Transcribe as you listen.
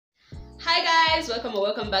Hi guys, welcome or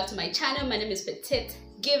welcome back to my channel. My name is Petite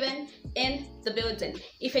Given in the building.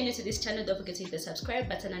 If you're new to this channel, don't forget to hit the subscribe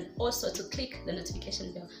button and also to click the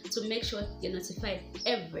notification bell to make sure you're notified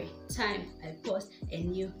every time I post a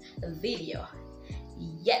new video.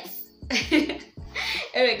 Yes.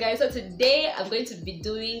 Alright guys, so today I'm going to be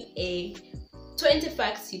doing a 20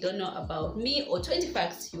 facts you don't know about me, or 20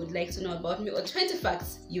 facts you would like to know about me, or 20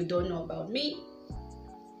 facts you don't know about me.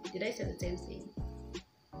 Did I say the same thing?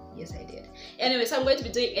 Yes, I did. Anyway, so I'm going to be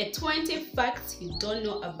doing a 20 facts you don't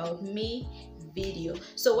know about me video.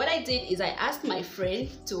 So what I did is I asked my friend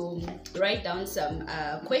to write down some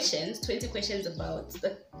questions, 20 questions about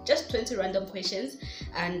just 20 random questions,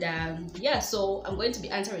 and yeah, so I'm going to be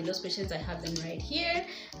answering those questions. I have them right here,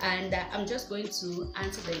 and I'm just going to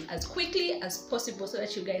answer them as quickly as possible so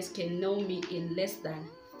that you guys can know me in less than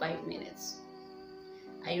 5 minutes.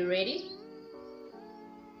 Are you ready?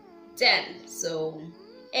 10. So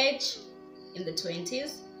age, in the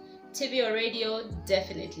 20s. TV or radio?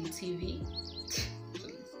 Definitely TV.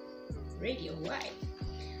 Radio, why?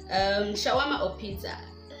 Shawarma or pizza?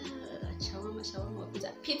 Shawarma or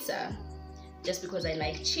pizza? Pizza, just because I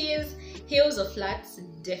like cheese. Heels or flats?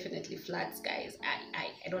 Definitely flats, guys.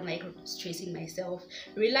 I don't like stressing myself.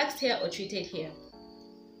 Relaxed hair or treated hair?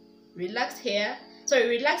 Relaxed hair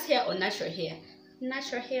or natural hair?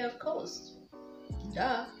 Natural hair, of course.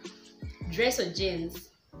 Duh. Dress or jeans?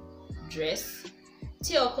 Dress.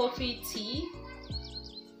 Tea or coffee? Tea.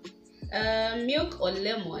 Milk or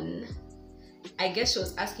lemon? I guess she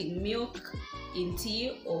was asking milk in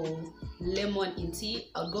tea or lemon in tea.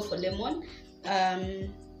 I'll go for lemon.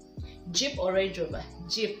 Jeep or Range Rover?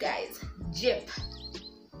 Jeep, guys. Jeep.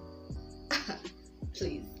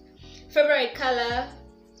 Please. Favorite color?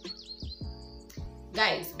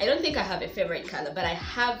 Guys, I don't think I have a favorite color, but I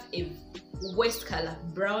have a waist color.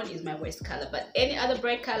 Brown is my waist color, but any other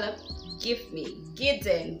bright color, give me. Give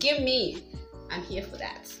me. I'm here for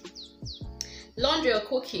that. Laundry or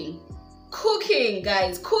cooking? Cooking,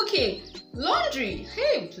 guys. Cooking. Laundry,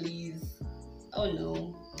 hey, please. Oh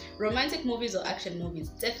no. Romantic movies or action movies?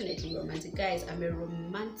 Definitely romantic, guys. I'm a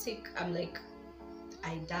romantic.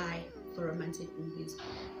 I die for romantic movies.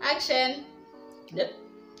 Action, nope,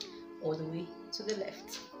 all the way to the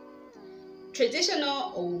left.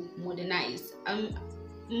 Traditional or modernized? I'm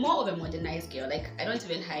more of a modernized girl. Like, I don't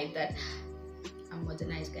even hide that I'm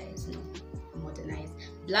modernized, guys. No, I'm modernized.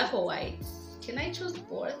 Black or white? Can I choose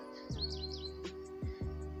both?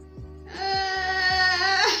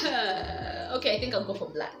 Okay, I think I'll go for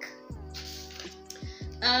black.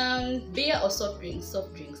 Beer or soft drinks?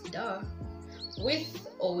 Soft drinks, duh. With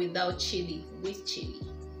or without chili? With chili.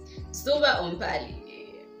 Soba or Mpali?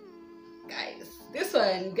 Guys, this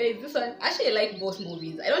one, actually I like both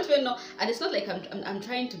movies. I don't even know, and it's not like I'm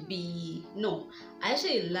trying to be, no, I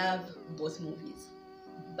actually love both movies,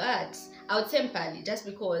 but I would say Mpali just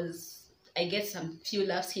because I get some few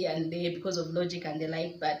laughs here and there because of logic and the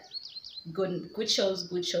like, but good shows.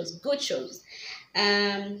 Movies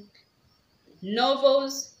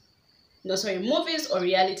or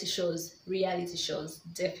reality shows? Reality shows,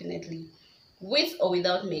 definitely. With or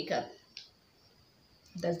without makeup?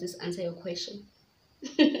 Does this answer your question?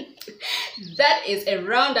 That is a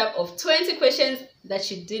roundup of 20 questions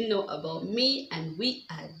that you didn't know about me, and we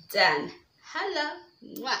are done. Hala.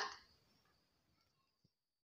 Mwah.